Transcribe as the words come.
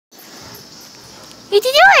What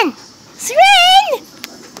you doing? Seren!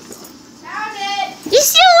 Found it!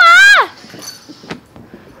 Yeshua!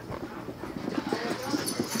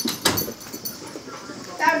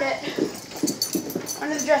 Found it.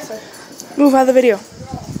 Under the dresser. Move out of the video.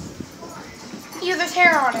 Yeah, there's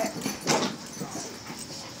hair on it.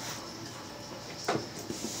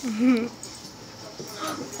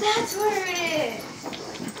 That's where it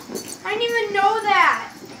is. I didn't even know that.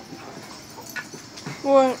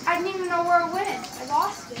 What? I didn't even know where it went. I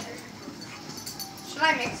lost it. Should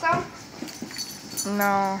I mix them?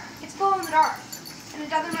 No. It's glow in the dark, and it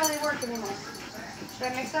doesn't really work anymore. Should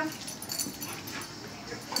I mix them?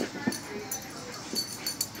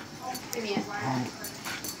 Give me it.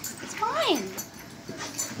 It's fine.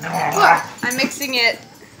 Look, I'm mixing it.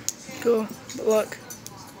 Cool. But look.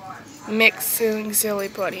 Mixing silly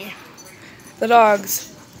putty. The dogs.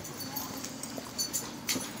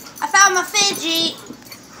 I found my fidget.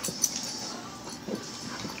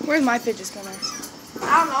 Where's my fidget spinner?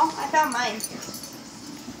 I don't know. I found mine.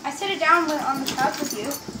 I set it down on the couch with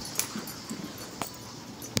you.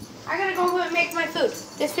 I gotta go and make my food.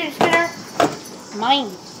 This fidget spinner, mine.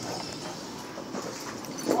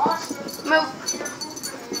 Move.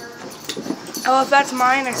 Oh, if that's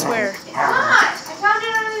mine, I swear. It's not. I found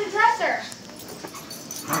it under the dresser.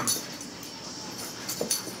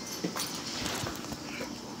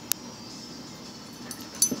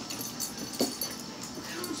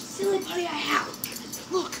 Silly putty I have.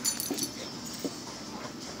 Look.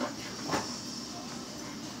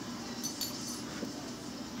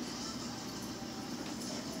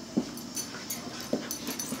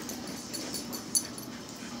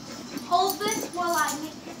 Hold this while I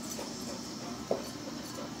make it.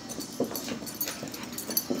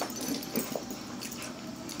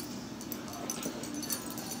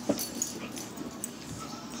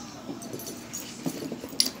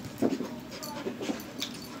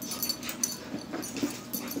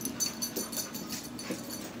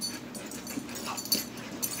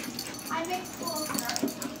 I make closer.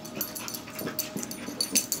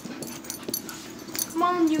 Come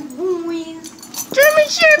on, you boys. German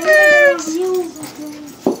Shepherds!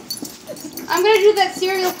 I'm gonna do that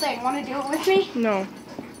cereal thing. Want to do it with me? No.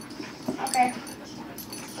 Okay.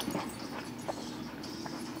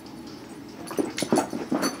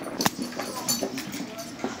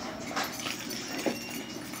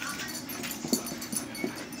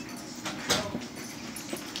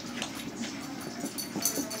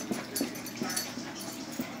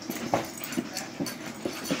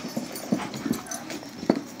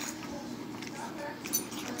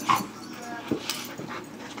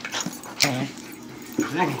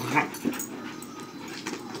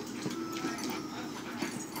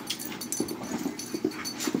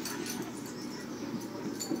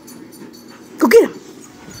 Go get him!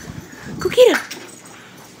 Go get him!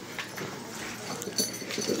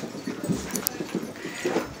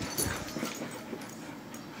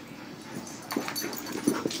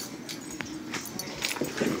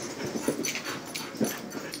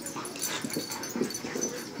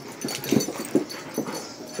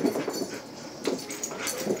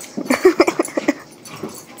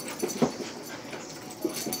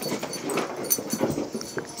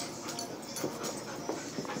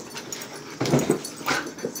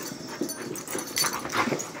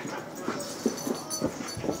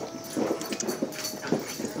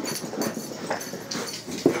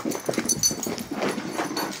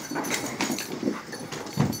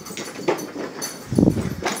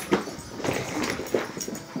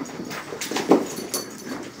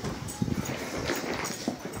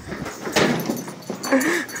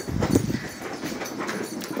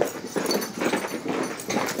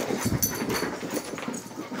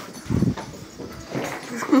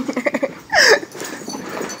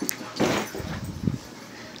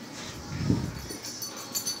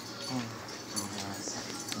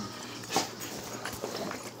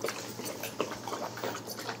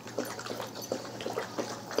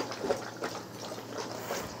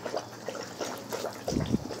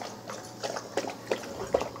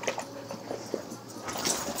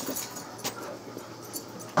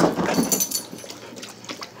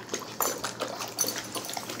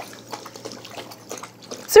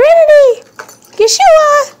 Serenity! Yeshua!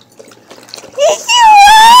 Yeshua!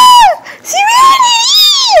 Serenity!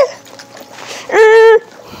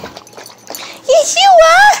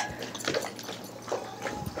 Yeshua!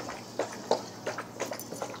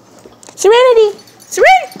 Serenity!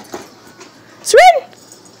 Seren! Seren!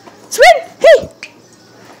 Seren! Hey!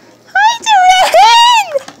 Hi, Seren!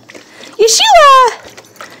 Yeshua!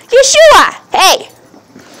 Yeshua! Hey!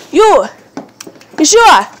 You!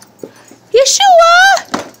 Yeshua! Yeshua!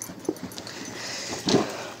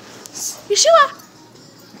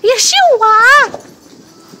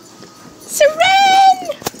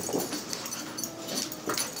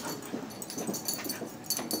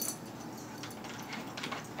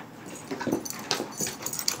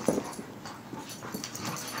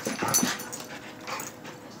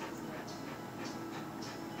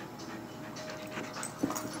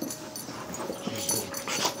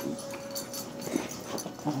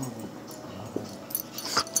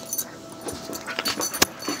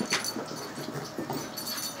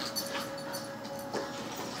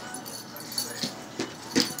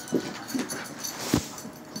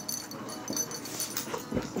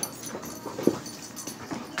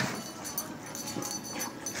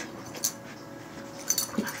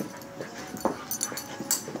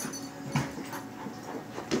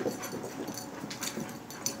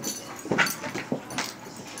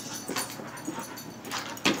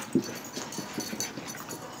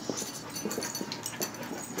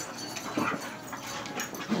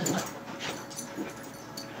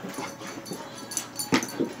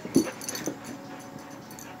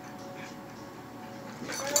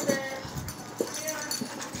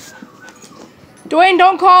 Dwayne,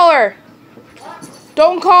 don't call her.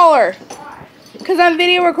 Don't call her. Because I'm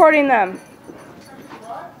video recording them.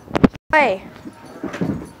 Hey.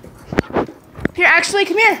 Here, actually,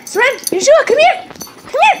 come here. Seren, Yeshua, come here.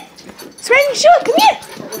 Come here. Seren, Yeshua, come here.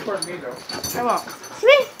 Don't record me though. I won't.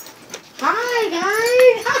 Seren. Hi,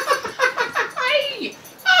 guys. Hi.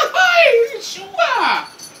 Hi,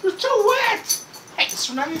 Yeshua. You're so wet. Hey,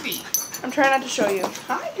 Serenity. I'm trying not to show you.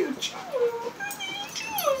 Hi, Yeshua.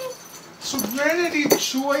 Serenity,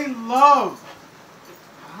 joy, love.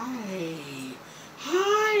 Hi.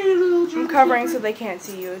 Hi, little I'm covering so they can't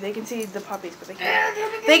see you. They can see the puppies, but they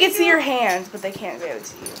can't. They can see your hands, but they can't really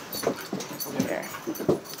see you. There.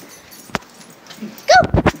 Go!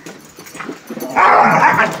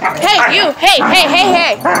 Hey, you! Hey!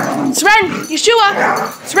 Seren! Yeshua!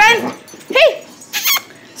 Seren! Hey!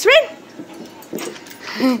 Seren!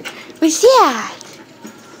 What's that?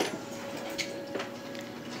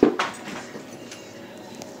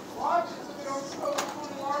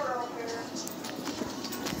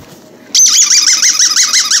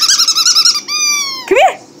 Come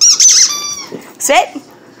here! Sit!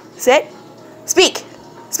 Sit! Speak!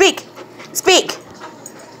 Speak! Speak!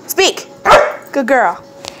 Speak! Good girl.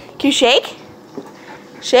 Can you shake?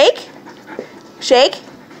 Shake? Shake?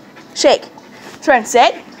 Shake. Seren,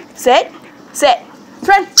 sit! Sit! Sit!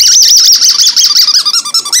 Seren!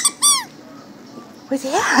 What's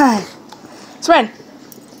that? Seren!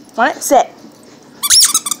 Want it? Sit!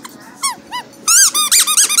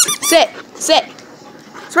 Sit! Sit!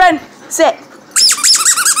 Seren! Sit!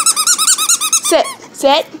 Sit!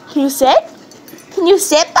 Sit! Can you sit? Can you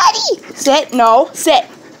sit, buddy? Sit! No! Sit!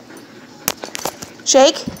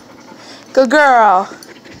 Shake! Good girl!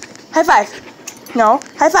 High five! No!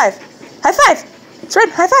 High five! High five! Seren!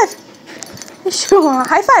 High five! Sure!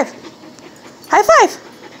 High five! High five!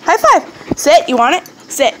 High five! Sit! You want it?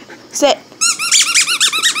 Sit! Sit!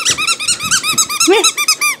 Come here!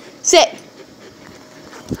 Sit!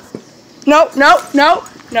 No! No! No!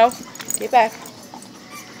 No! Get back!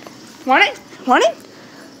 Want it? Want it?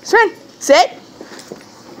 Seren! Sit!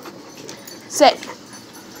 Sit!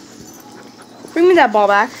 Bring me that ball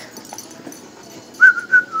back.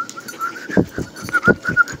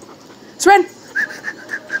 Seren!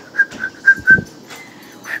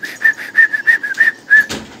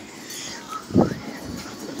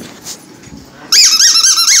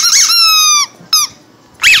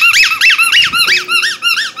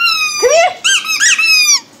 Come here!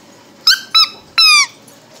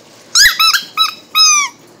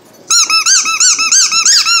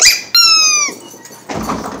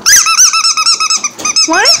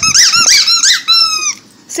 Want it?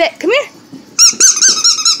 Sit. Come here.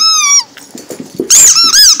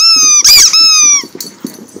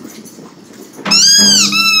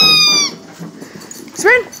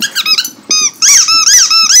 Seren.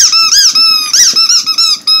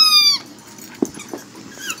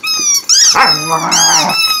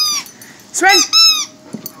 Seren.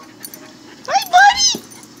 Hi, buddy.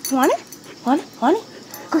 Want it? Want it? Want it?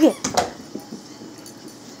 Go get it.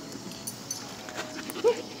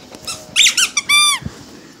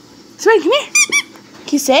 Seren, come here.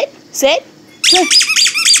 Can you sit? Sit. Seren.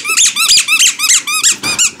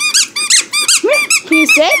 Come here. Can you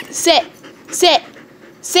sit? Sit. Sit.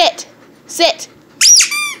 Sit. Sit.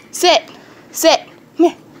 Sit. Sit. Come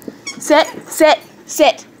here. Sit. Sit.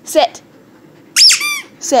 Sit. Sit.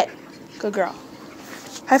 Sit. Good girl.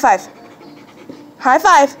 High five. High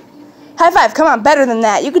five. High five. Come on. Better than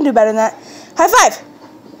that. You can do better than that. High five.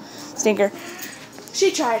 Stinker.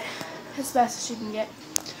 She tried as best as she can get.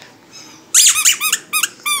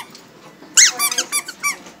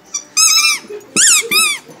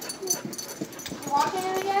 Walking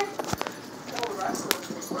in again?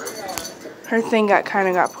 Her thing kind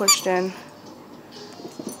of got pushed in.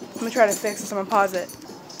 I'm gonna try to fix this. I'm gonna pause it.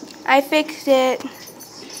 I fixed it.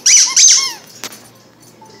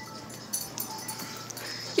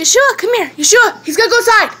 Yeshua, come here. Yeshua, he's gonna go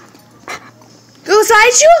inside. Go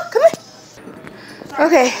inside, Yeshua. Come here.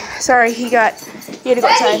 Okay, sorry. He had to go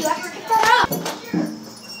outside. You have to pick that up.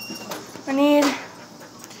 I need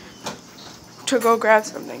to go grab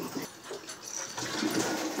something.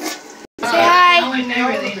 Say hi. No one know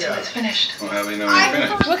really until it's finished. Well, how do we know when you're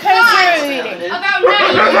finished? What kind of cereal are you eating? About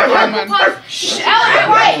 90. Shh, Ellen, be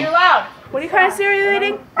quiet. You're loud. What kind of cereal are you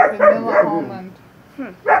eating? Vanilla almond.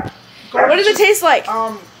 What does it taste like? Get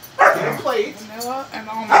a plate. Vanilla and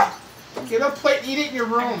almond. Get a plate, eat it in your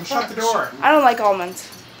room. Shut the door. I don't like almonds.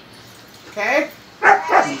 Okay?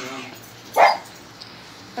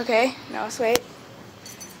 Okay, now let's wait.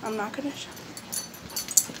 I'm not gonna show.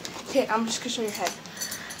 Okay, I'm just gonna show your head.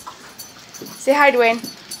 Say hi, Dwayne.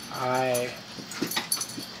 Hi.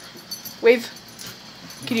 Wave.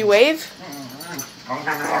 Can you wave?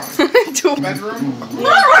 Bedroom?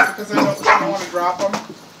 Because I don't want to drop them.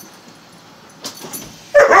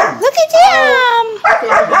 Look at him!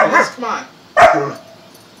 Come on.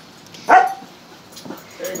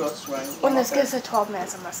 There you go, Swing. When this gets to 12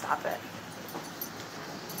 minutes, I'm going to stop it.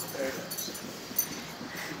 There it is.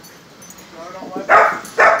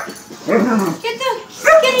 Get the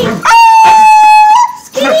Skinny!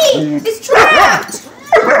 Skinny! It's trapped!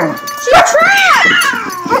 She's trapped!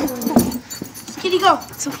 Skinny, go!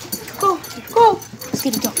 Go! Go!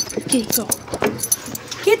 Skitty, go. Skitty, go.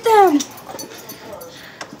 Get them!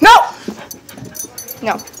 No!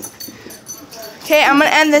 No. Okay, I'm going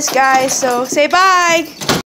to end this, guys. So say bye.